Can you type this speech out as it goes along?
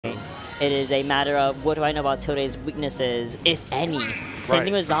It is a matter of what do I know about Tilde's weaknesses, if any. Same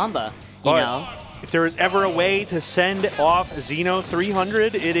thing with Zomba, you know? If there was ever a way to send off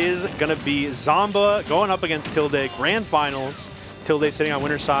Xeno300, it is going to be Zomba going up against Tilde. Grand Finals. Tilde sitting on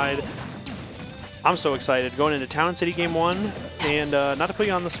winner's side. I'm so excited. Going into Town and City Game 1. And not to put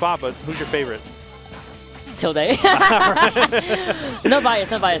you on the spot, but who's your favorite? Tilde. No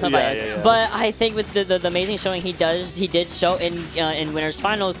bias, no bias, no bias. Yeah. But I think with the amazing showing he did show in winners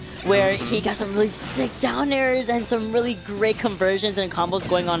finals, where he got some really sick down airs and some really great conversions and combos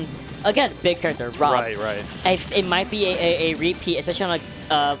going on. Again, big character, Rob. Right. It might be a repeat, especially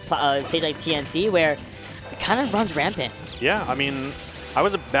on a stage like TNC, where it kind of runs rampant. Yeah, I mean, I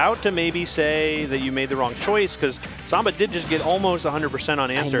was about to maybe say that you made the wrong choice because Zomba did just get almost 100%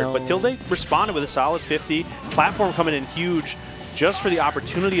 unanswered, but Tilde responded with a solid 50. Platform coming in huge just for the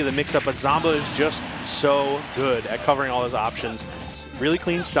opportunity of the mix-up, but Zomba is just so good at covering all his options. Really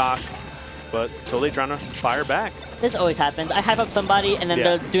clean stock, but Tilde trying to fire back. This always happens. I hype up somebody and then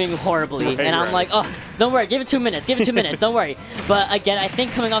they're doing horribly, and I'm like, oh, don't worry, give it 2 minutes, give it 2 minutes, don't worry. But again, I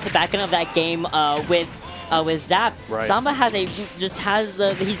think coming off the back end of that game with Zap, Zomba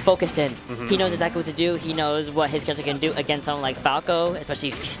he's focused in. He knows exactly what to do. He knows what his character can do against someone like Falco,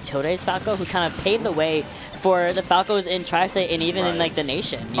 especially Tilde's Falco, who kind of paved the way for the Falcos in Tri-State and even in like the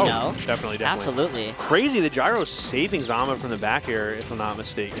nation, you know? Definitely. Absolutely. Crazy, the gyro saving Zomba from the back air, if I'm not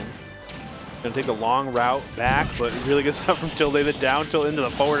mistaken. Gonna take the long route back, but really good stuff from Tilde. The down tilt into the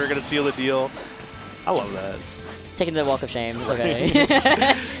forward are gonna seal the deal. I love that. Taking the walk of shame, it's okay.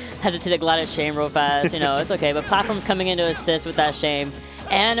 Had to take the glide of shame real fast, you know, it's okay. But platform's coming in to assist with that shame.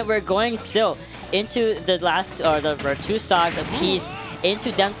 And we're going still into the last, or the 2 stocks apiece,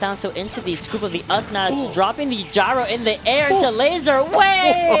 into down tilt, into the scoop of the up smash, dropping the gyro in the air to laser.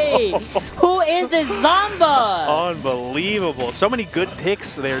 Wait! Who is this Zomba? Unbelievable. So many good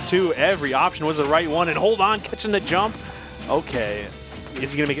picks there, too. Every option was the right one. And hold on, catching the jump. Okay.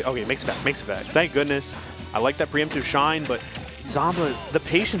 Is he going to make it? Okay, makes it back. Thank goodness. I like that preemptive shine, but Zomba, the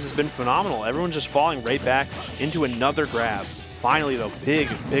patience has been phenomenal. Everyone's just falling right back into another grab. Finally, though,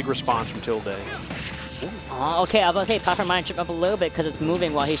 big response from Tilde. Okay, I was about to say, platform might trip up a little bit because it's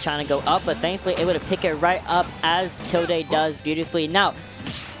moving while he's trying to go up, but thankfully able to pick it right up as Tilde does beautifully. Now,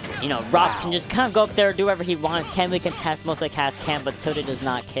 you know, Rob can just kind of go up there, do whatever he wants, can't really contest, most of the cast can, but Tilde does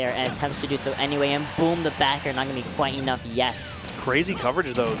not care and attempts to do so anyway, and boom, the back air not going to be quite enough yet. Crazy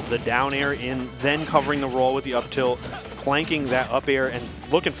coverage, though. The down air in, then covering the roll with the up tilt, planking that up air, and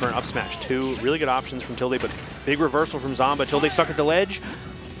looking for an up smash, too. Really good options from Tilde, but big reversal from Zomba. Tilde stuck at the ledge.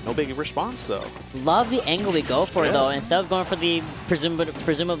 No big response, though. Love the angle we go for, though. Instead of going for the,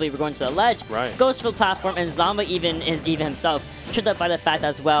 presumably we're going to the ledge, goes for the platform, and Zomba even himself tripped up by the fact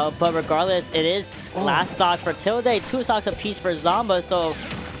as well. But regardless, it is last stock for Tilde, 2 stocks apiece for Zomba, so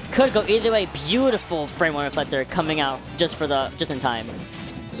could go either way. Beautiful frame one reflector coming out just in time.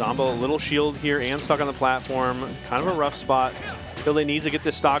 Zomba, a little shield here and stuck on the platform. Kind of a rough spot. Tilde needs to get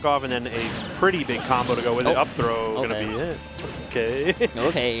this stock off, and then a pretty big combo to go with it. Up throw, gonna be it. Okay.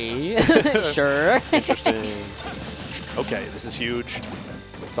 Okay. Sure. Interesting. Okay, this is huge.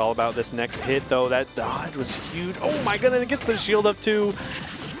 It's all about this next hit, though. That dodge was huge. Oh my goodness, it gets the shield up too.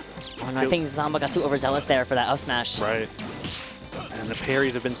 And I think Zomba got too overzealous there for that up smash. Right. And the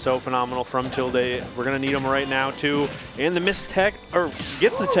parries have been so phenomenal from Tilde. We're going to need them right now, too. And the miss tech, or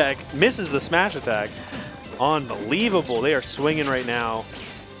gets the tech, misses the smash attack. Unbelievable. They are swinging right now.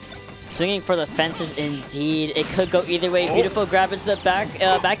 Swinging for the fences indeed. It could go either way. Beautiful grab into the back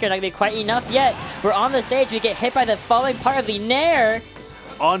air. Not going to be quite enough yet. We're on the stage. We get hit by the falling part of the nair.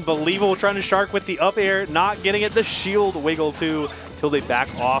 Unbelievable. Trying to shark with the up air. Not getting it. The shield wiggle, too. Tilde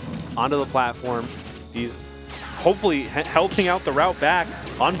back off onto the platform. He's hopefully helping out the route back.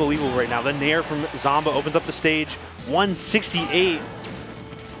 Unbelievable right now. The nair from Zomba opens up the stage. 168.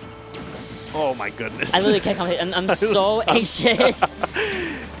 Oh my goodness. I literally can't comment. I'm so anxious.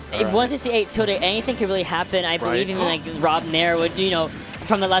 If 168 Tilde, anything could really happen. I believe even like Rob Nair would, you know,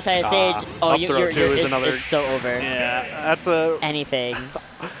 from the left side of the stage. Oh, it's so over. Yeah, that's a anything.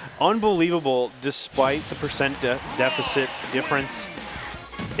 Unbelievable. Despite the percent deficit difference,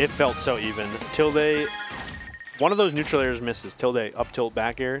 it felt so even. Tilde, one of those neutral airs misses. Tilde up tilt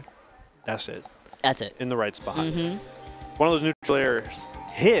back air. That's it. That's it. In the right spot. One of those neutral airs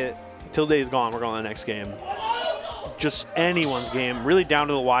hit. Tilde is gone. We're going to the next game. Just anyone's game, really down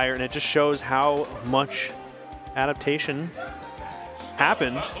to the wire, and it just shows how much adaptation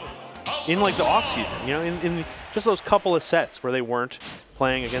happened in like the off season. You know, in just those couple of sets where they weren't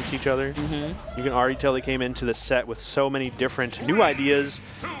playing against each other. You can already tell they came into the set with so many different new ideas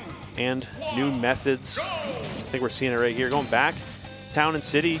and new methods. I think we're seeing it right here. Going back, Town and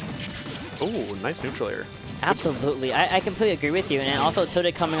City, Ooh, nice neutral air. Absolutely. I completely agree with you. And also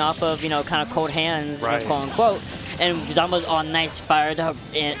Tilde coming off of, you know, kind of cold hands, quote unquote. And Zomba's all nice, fired up,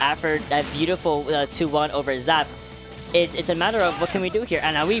 and after that beautiful 2-1 over Zap. It's a matter of what can we do here.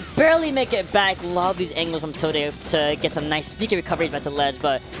 And now we barely make it back. Love these angles from Tilde to get some nice sneaky recoveries back to ledge.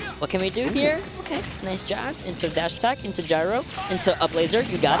 But what can we do here? Okay, nice jab into dash attack, into gyro, into up laser.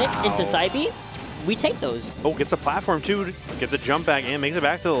 You got it. Into side B. We take those. Oh, gets a platform too to get the jump back in, makes it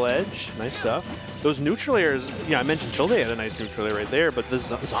back to the ledge. Nice stuff. Those neutral airs, you know, I mentioned Tilde had a nice neutral air right there, but the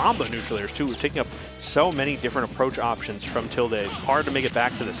Zomba neutral airs too, taking up so many different approach options from Tilde. It's hard to make it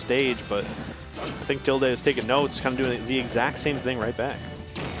back to the stage, but I think Tilde is taking notes, kind of doing the exact same thing right back.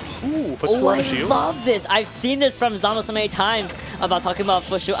 Ooh, footstool out of shield. I love this. I've seen this from Zomba so many times about talking about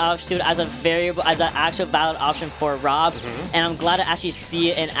footstool out of shield as a variable, as an actual valid option for Rob, and I'm glad to actually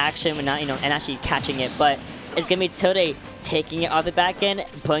see it in action and not, you know, and actually catching it. But it's gonna be Tilde taking it off the back end,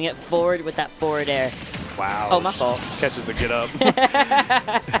 putting it forward with that forward air. Wow. Oh, my fault. Catches a get up.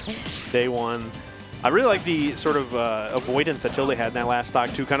 Day one. I really like the sort of avoidance that Tilde had in that last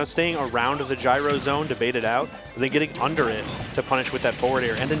stock too, kind of staying around the gyro zone to bait it out, but then getting under it to punish with that forward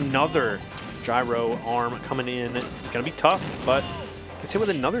air. And another gyro arm coming in. Gonna be tough, but gets hit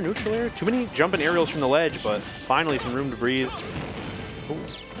with another neutral air. Too many jumping aerials from the ledge, but finally some room to breathe. Ooh,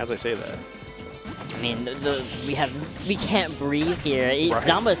 as I say that. I mean, we can't breathe here.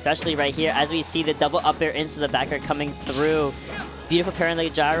 Zomba especially right here, as we see the double up air into the back air coming through. Beautiful parent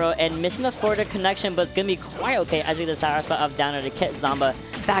leg gyro and missing the forward connection, but it's going to be quite okay as we get the sour spot of downer to get Zomba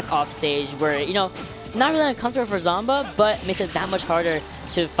back off stage where, you know, not really uncomfortable for Zomba, but makes it that much harder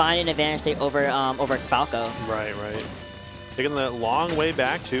to find an advantage state over over Falco. Right. Taking the long way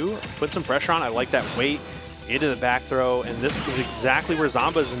back too, put some pressure on. I like that weight into the back throw, and this is exactly where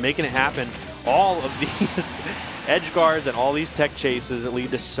Zomba has been making it happen. All of these edge guards and all these tech chases that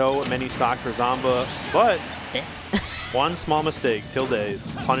lead to so many stocks for Zomba, but one small mistake,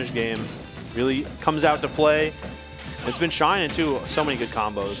 Tilde's punish game really comes out to play. It's been shining too, so many good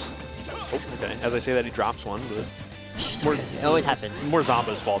combos. Oh, okay. As I say that, he drops one, but it always happens. More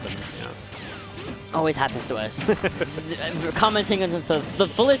Zomba's fault than always happens to us. Commenting on the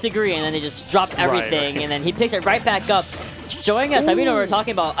fullest degree, and then they just drop everything, and then he picks it right back up, showing us that we know what we're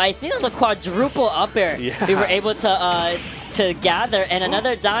talking about. I think it was a quadruple up air we were able to gather, and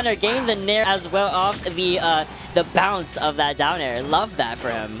another down air, getting the nair as well off the bounce of that down air. Love that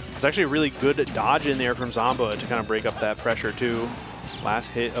for him. It's actually a really good dodge in there from Zomba to kind of break up that pressure too. Last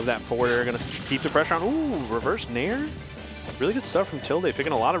hit of that forward air, gonna keep the pressure on. Ooh, reverse nair. Really good stuff from Tilde,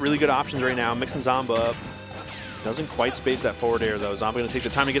 picking a lot of really good options right now, mixing Zomba up. Doesn't quite space that forward air though. Zomba gonna take the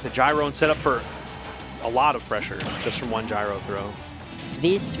time to get the gyro and set up for a lot of pressure just from one gyro throw.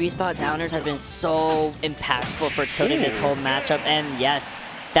 These sweet spot downers have been so impactful for Tilde this whole matchup, and yes,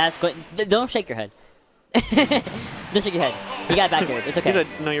 that's going. Don't shake your head. Don't shake your head. You got it back here. It's okay. He said,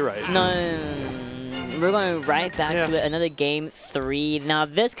 no, you're right. No, we're going right back to it. Another game 3. Now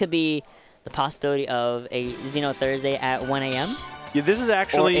this could be the possibility of a Xeno Thursday at 1 a.m. Yeah, this is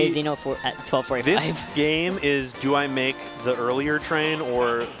actually... Or a Xeno at 12:45. This game is, do I make the earlier train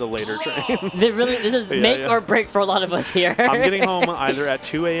or the later train? This is make or break for a lot of us here. I'm getting home either at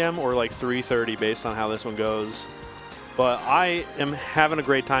 2 a.m. or like 3:30 based on how this one goes. But I am having a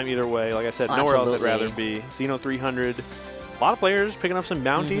great time either way. Like I said, nowhere else I'd rather be. Xeno300. A lot of players picking up some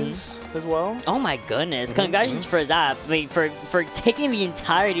bounties as well. Oh my goodness. Congratulations for Zap. I mean, for taking the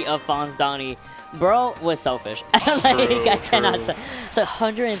entirety of Fawn's bounty. Bro was selfish. I cannot say. It's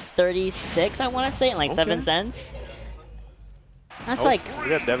 136, I want to say, in like 7 cents. That's like we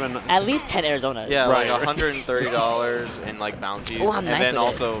got Devin. At least 10 Arizonas. Yeah, like $130 in like bounties. Ooh, I'm and nice then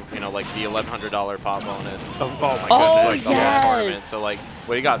also, you know, like the $1,100 pop bonus. Oh my goodness. Like, Yes. So like,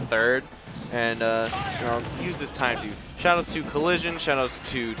 well, you got third, and you know, use this time to shoutouts to Collision, shoutouts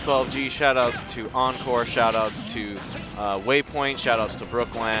to 12G, shoutouts to Encore, shoutouts to Waypoint, shoutouts to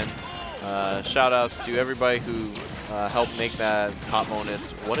Brookland. Shoutouts to everybody who helped make that top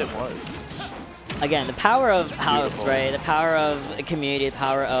bonus what it was. Again, the power of house, right? The power of a community, the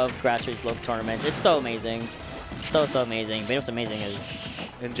power of grassroots local tournaments. It's so amazing. So amazing. But you know what's amazing is...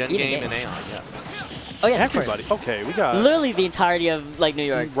 In Gen Game and Aeon, yes. Oh, yes, everybody. Of course. Okay, we got... Literally the entirety of, like, New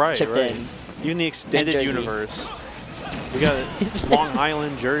York chipped in. Even the extended universe. We got Long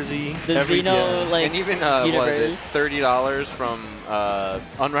Island, Jersey, the Xeno, like, and even what is it, $30 from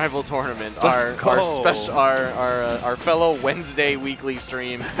Unrivaled Tournament, our fellow Wednesday weekly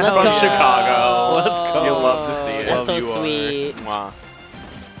stream from Chicago. Let's go. You'll love to see it. That's so sweet. Wow.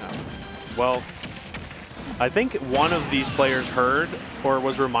 Well, I think one of these players heard or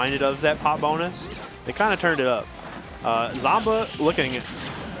was reminded of that pop bonus. They kind of turned it up. Zomba looking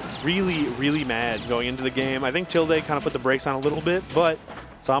really, really mad going into the game. I think Tilde kind of put the brakes on a little bit, but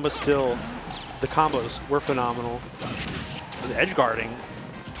Zomba still, the combos were phenomenal. His edge guarding,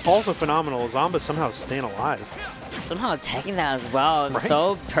 also phenomenal. Zomba somehow staying alive. Somehow taking that as well, Right?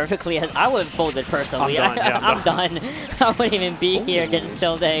 so perfectly. I would have folded personally. I'm done. Yeah, I'm done. I wouldn't even be here against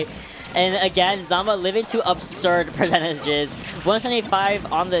Tilde. And again, Zomba living to absurd percentages.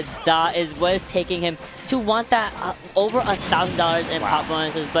 175 on the dot is what is taking him to want that over $1,000 in pop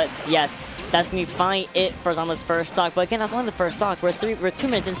bonuses. But yes, that's going to be finally it for Zomba's first stock. But again, that's only the first stock. We're 2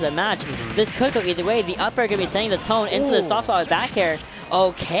 minutes into the match. This could go either way. The up air going to be setting the tone into the soft spot back air.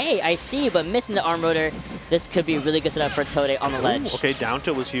 Okay, I see, but missing the arm rotor. This could be a really good setup for Tilde on the ledge. Okay, down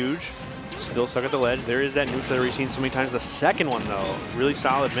tilt was huge. Still stuck at the ledge. There is that neutral that we've seen so many times. The second one, though, really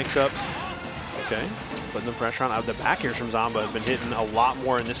solid mix-up. Okay, putting the pressure on. The back airs from Zomba have been hitting a lot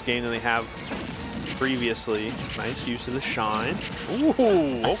more in this game than they have previously. Nice use of the shine.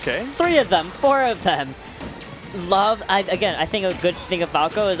 Ooh, okay. 3 of them, 4 of them. Love, again, I think a good thing of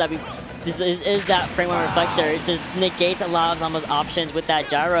Falco is that is that frame one reflector. It just negates a lot of Zomba's options with that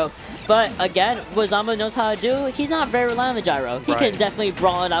gyro. But again, what Zomba knows how to do, he's not very reliant on the gyro. He can definitely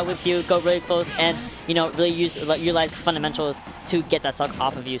brawl it out with you, go really close, and really utilize fundamentals to get that stock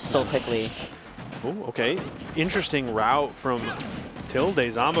off of you so quickly. Ooh, okay. Interesting route from Tilde.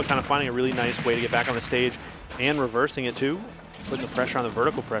 Zomba kind of finding a really nice way to get back on the stage and reversing it too. Putting the pressure on the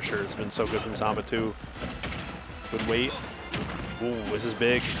vertical pressure has been so good from Zomba too. Good weight. Ooh, this is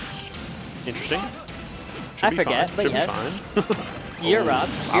big. Interesting. I forget, but yes. You're up.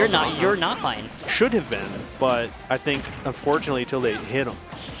 You're not fine. Should have been, but I think unfortunately Tilde hit him.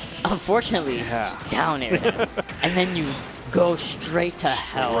 Unfortunately, down air him. And then you go straight to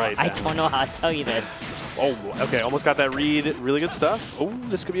hell. I don't know how to tell you this. Oh, okay, almost got that read. Really good stuff. Oh,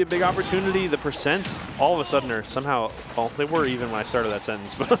 this could be a big opportunity. The percents all of a sudden are somehow, well, they were even when I started that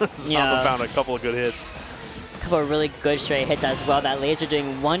sentence, but Zomba found a couple of good hits. A couple of really good straight hits as well. That laser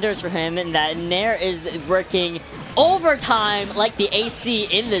doing wonders for him, and that Nair is working overtime like the AC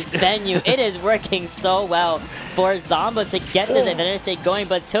in this venue. It is working so well for Zomba to get this advantage state going,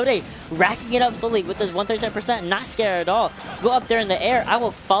 but Tilde racking it up slowly with this 137%, not scared at all. Go up there in the air. I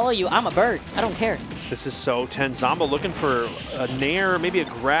will follow you. I'm a bird. I don't care. This is so tense. Zomba looking for a nair, maybe a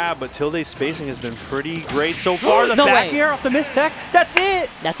grab, but Tilde's spacing has been pretty great so far. The back air off the mistech. That's it.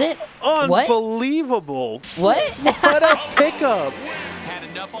 That's it. Unbelievable. What? What a pickup. Had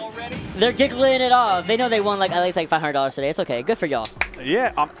enough already? They're giggling it off. They know they won like at least like $500 today. It's okay. Good for y'all.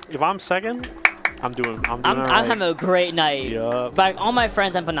 Yeah. If I'm second, I'm doing all right. I'm having a great night. Yup. But all my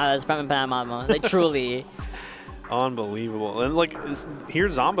friends empanadas from Empanada, like truly. Unbelievable. And like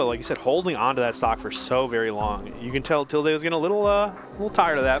here's Zomba, like you said, holding on to that stock for so very long. You can tell Tilde was getting a little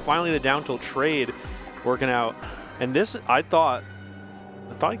tired of that. Finally the down tilt trade working out. And this I thought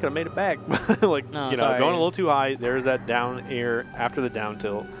he could have made it back. Like going a little too high. There's that down air after the down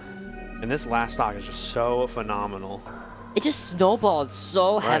tilt. And this last stock is just so phenomenal. It just snowballed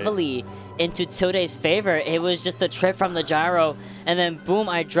so heavily into Tilde's favor. It was just the trip from the gyro, and then boom,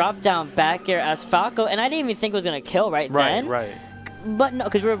 I dropped down back air as Falco, and I didn't even think it was going to kill then. Right. But no,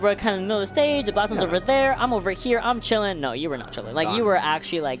 because we're kind of in the middle of the stage, the Blossom's over there, I'm over here, I'm chilling. No, you were not chilling. Like, you were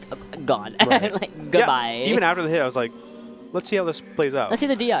actually, like, gone. Like, goodbye. Yeah, even after the hit, I was like, let's see how this plays out. Let's see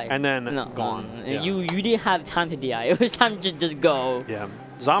the DI. And then gone. Yeah. You didn't have time to DI. It was time to just go. Yeah.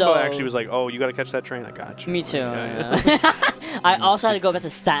 Zomba actually was like, oh, you got to catch that train? I got you. Me too. Yeah. I also had to go back to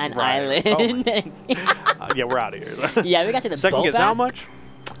Staten Island. Yeah, we're out of here. Yeah, we got to the second boat gets back. how much?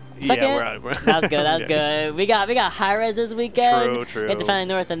 Second? Yeah, we're out of here. That's good. That's good. We got high res this weekend. True. We have to find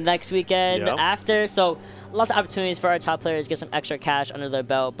North the next weekend after. So lots of opportunities for our top players to get some extra cash under their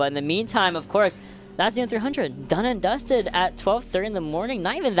belt. But in the meantime, of course, that's Xeno300 done and dusted at 12:30 in the morning.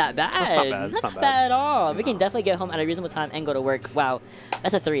 Not even that bad. That's not bad. Not bad at all. We can definitely get home at a reasonable time and go to work. Wow,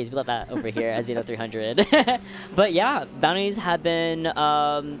 that's a threes. We love that over here at Xeno300. But yeah, bounties have been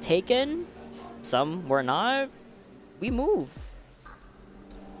taken. Some were not. We move.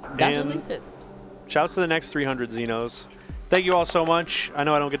 That's really it. Shouts to the next 300 Xenos. Thank you all so much. I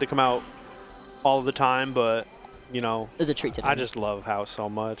know I don't get to come out all of the time, but you know, it was a treat today. I just love House so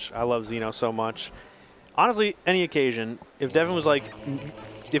much. I love Xeno so much. Honestly, any occasion, if Devin was like,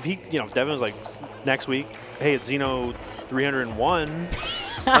 Devin was like, next week, hey, it's Xeno301.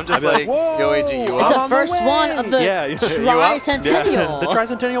 I'm just like, yo, AG, you It's the first one of the Tricentennial. Yeah. The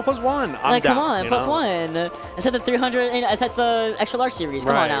Tricentennial +1. I'm like, down, come on, +1. It's at the 300, it's at the extra large series.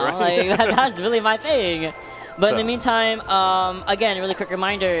 Come on now. Right. Like, that's really my thing. But in the meantime, again, really quick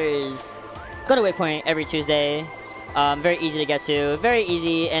reminders. Go to Waypoint every Tuesday. Very easy to get to, very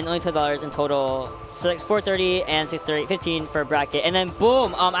easy, and only $12 in total. Select 430 and 630, 15 for bracket, and then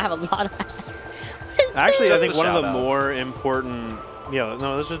boom, I have a lot of ads. Actually, I think one of the more important. Yeah,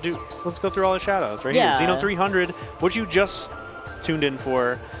 no, let's go through all the shoutouts right here. Xeno300, which you just tuned in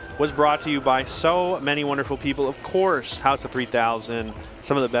for, was brought to you by so many wonderful people. Of course, House of 3000,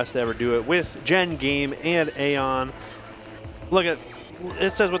 some of the best to ever do it, with Gen Game and Aeon. Look at,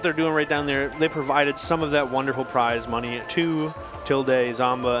 it says what they're doing right down there. They provided some of that wonderful prize money to Tilde,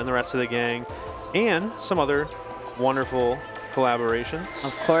 Zomba, and the rest of the gang, and some other wonderful collaborations.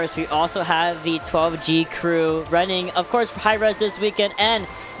 Of course, we also have the 12G crew running, of course, for High Res this weekend, and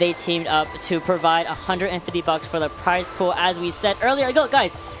they teamed up to provide $150 for the prize pool, as we said earlier. Go,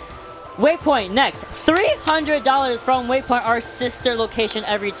 guys. Waypoint next. $300 from Waypoint, our sister location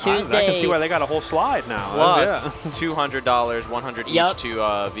every Tuesday. I can see why they got a whole slide now. Plus $200, 100 each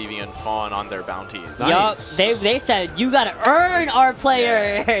to Vivi and Fawn on their bounties. Nice. Yup, they said you gotta earn our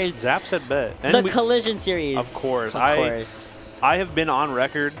players. Zap said bet. And the Collision series. Of course. Of course. I have been on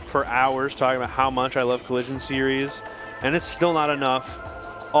record for hours talking about how much I love Collision series, and it's still not enough.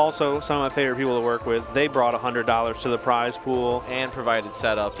 Also, some of my favorite people to work with, they brought $100 to the prize pool. And provided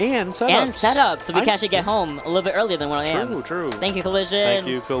setups. And setups. So we can actually get home a little bit earlier than what I am. True. Thank you, Collision. Thank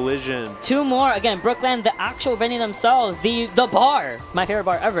you, Collision. Two more. Again, Brooklyn, the actual venue themselves, the bar, my favorite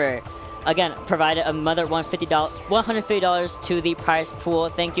bar ever. Again, provided another $150 to the prize pool.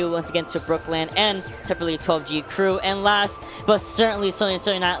 Thank you once again to Brooklyn and separately 12G crew. And last, but certainly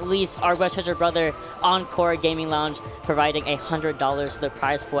not least, our West Treasure brother Encore Gaming Lounge, providing $100 to the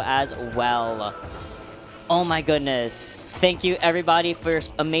prize pool as well. Oh my goodness. Thank you everybody for your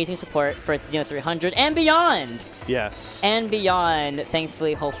amazing support for Xeno300 and beyond. Yes. And beyond,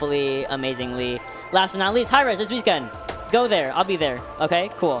 thankfully, hopefully, amazingly. Last but not least, High Res this weekend. Go there. I'll be there. Okay,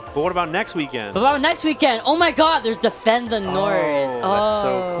 cool. But what about next weekend? Oh my god, there's Defend the North. That's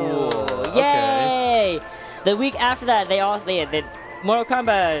so cool. Yay! Okay. The week after that, they Mortal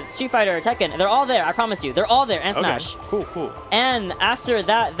Kombat, Street Fighter, Tekken, they're all there. I promise you. They're all there. And Smash. Okay. Cool. And after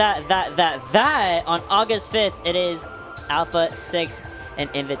that, on August 5th, it is Alpha 6 an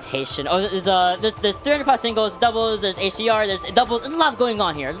invitation. Oh, there's 300+ singles, doubles, there's HDR, there's doubles. There's a lot going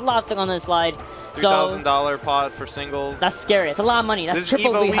on here. There's a lot on this slide. $3,000 pot for singles. That's scary. It's a lot of money. That's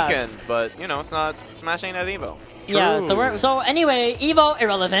triple Evo we weekend, have. but you know it's not smashing at Evo. True. Yeah. So anyway, Evo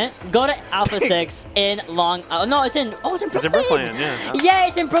irrelevant. Go to Alpha 6 in Long. No, it's in Brooklyn. It's in Brooklyn. Yeah. Yeah,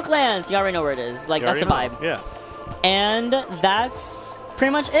 it's in Brooklyn. So you already know where it is. Like that's the vibe. Yeah. And that's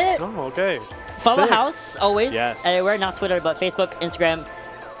pretty much it. Oh, okay. Follow House always. Yes. Everywhere, not Twitter, but Facebook, Instagram.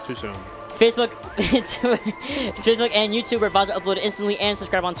 Too soon. Facebook, Facebook and YouTube, where VODs are uploaded instantly, and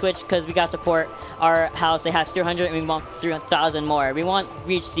subscribe on Twitch because we got to support our house. They have 300 and we want 300,000 more. We want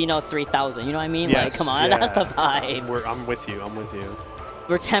reach Xeno3,000. You know what I mean? Yes, like, come on, that's the vibe. I'm with you.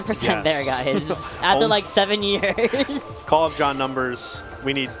 We're 10% there, guys. After like 7 years. Call up John numbers.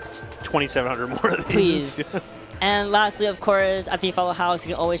 We need 2,700 more of these. Please. And lastly, of course, after you follow House,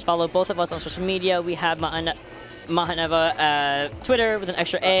 you can always follow both of us on social media. We have mottineva Twitter with an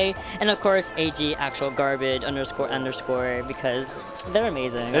extra A, and of course AG actual garbage _ because they're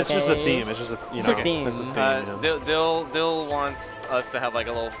amazing. It's just a theme. It's just a theme. It's a theme. Dill wants us to have like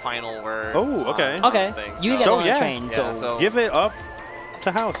a little final word. Oh, okay. Okay. You get on the train. Yeah, so give it up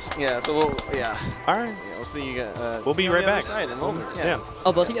to House. Yeah. So we'll All right. Yeah, we'll see you guys. We'll be right back. In a moment. Yeah.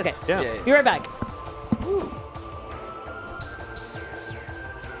 Oh, both of you. Okay. Yeah. Be right back. Woo.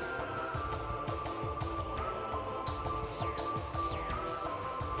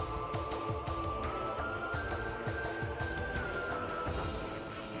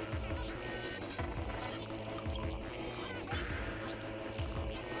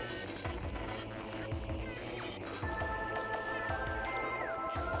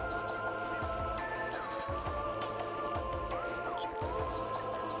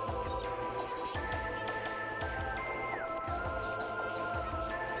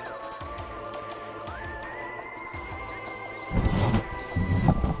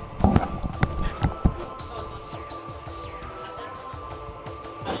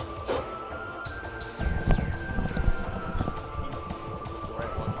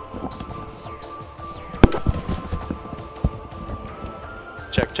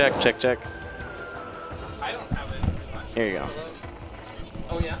 Check. I don't have it. Here you go.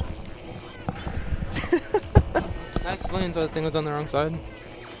 Oh, yeah? That explains why the thing was on the wrong side.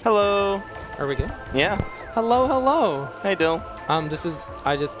 Hello. Are we good? Yeah. Hello. Hey, Dill. I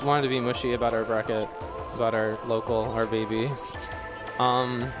just wanted to be mushy about our bracket, about our local, our baby.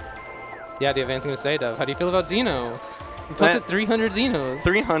 Yeah, do you have anything to say, Dev? How do you feel about Xeno? We posted 300 Xenos.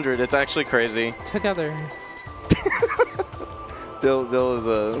 300. It's actually crazy. Together.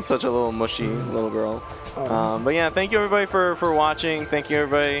 Dill is such a little mushy little girl. But yeah, thank you everybody for watching. Thank you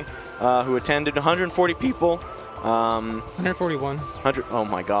everybody who attended. 140 people. 141. 100. Oh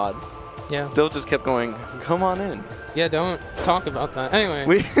my God. Yeah. Dill just kept going. Come on in. Yeah. Don't talk about that. Anyway.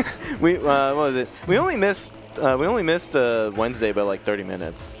 What was it? We only missed Wednesday by like 30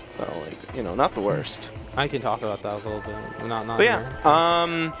 minutes. So like, you know, not the worst. I can talk about that a little bit. Not but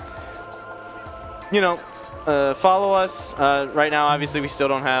yeah. You know. Follow us. Right now, obviously, we still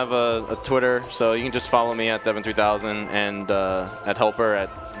don't have a Twitter, so you can just follow me at Devin3000 and at Helper at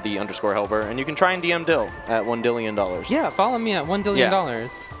 _Helper, and you can try and DM Dill at $1 billion. Yeah, follow me at $1 billion.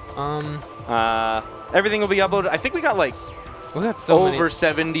 Everything will be uploaded. I think we got like so over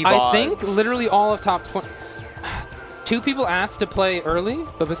 70 VODs. I think literally all of top 20. 2 people asked to play early,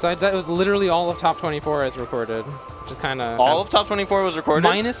 but besides that, it was literally all of top 24 as recorded. Which is kind of... All of top 24 was recorded?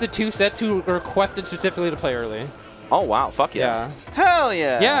 Minus the 2 sets who requested specifically to play early. Oh, wow. Fuck yeah. Hell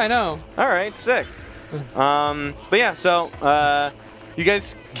yeah. Yeah, I know. All right, sick. But yeah, so you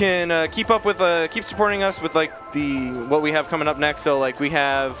guys can keep supporting us with like what we have coming up next. So like we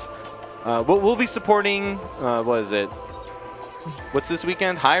have, we'll be supporting, what is it? What's this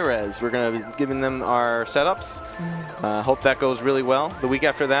weekend? High Res. We're going to be giving them our setups. Hope that goes really well. The week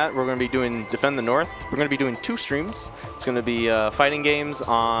after that, we're going to be doing Defend the North. We're going to be doing 2 streams. It's going to be fighting games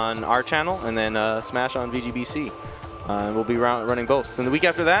on our channel and then Smash on VGBC. We'll be running both. And the week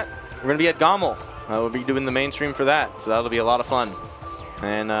after that, we're going to be at Gommel. We'll be doing the main stream for that. So that'll be a lot of fun.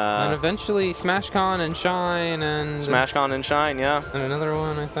 And eventually SmashCon and Shine and... SmashCon and Shine, yeah. And another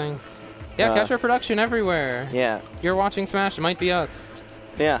one, I think. Yeah, catch our production everywhere. Yeah. If you're watching Smash, it might be us.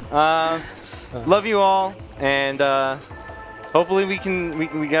 Yeah. Love you all, and hopefully we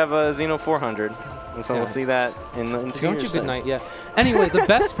have a Xeno300, and so we'll see that in 2 years. Don't you good night, yeah. Anyway, the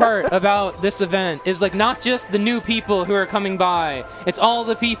best part about this event is like not just the new people who are coming by. It's all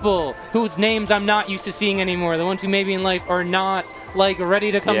the people whose names I'm not used to seeing anymore. The ones who maybe in life are not like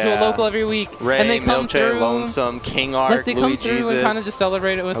ready to come to a local every week. Ray, and they come Milche, through, Lonesome, King Arc, like they come through Jesus. and kind of just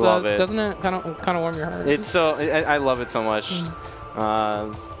celebrate it with us. It. Doesn't it kind of warm your heart? It's so I love it so much.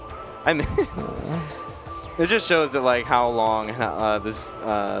 I mean, it just shows that like how long this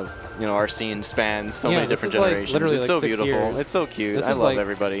you know, our scene spans so many different generations. Like, it's so beautiful. Years. It's so cute. This I love like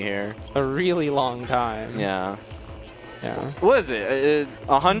everybody here. A really long time. Yeah. Yeah. What is it?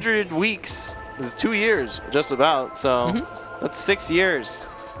 100 weeks is 2 years, just about. So that's 6 years.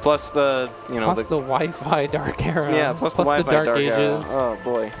 Plus the, you know, plus the Wi-Fi dark era. Yeah, plus the Wi-Fi dark ages. Era. Oh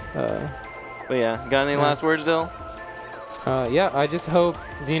boy. But yeah, got any last words, Dill? Yeah, I just hope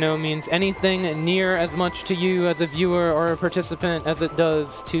Xeno means anything near as much to you as a viewer or a participant as it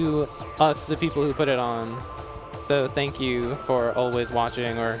does to us, the people who put it on. So thank you for always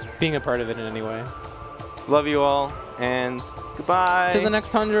watching or being a part of it in any way. Love you all, and goodbye. To the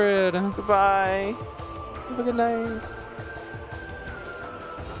next 100. Goodbye. Have a good night.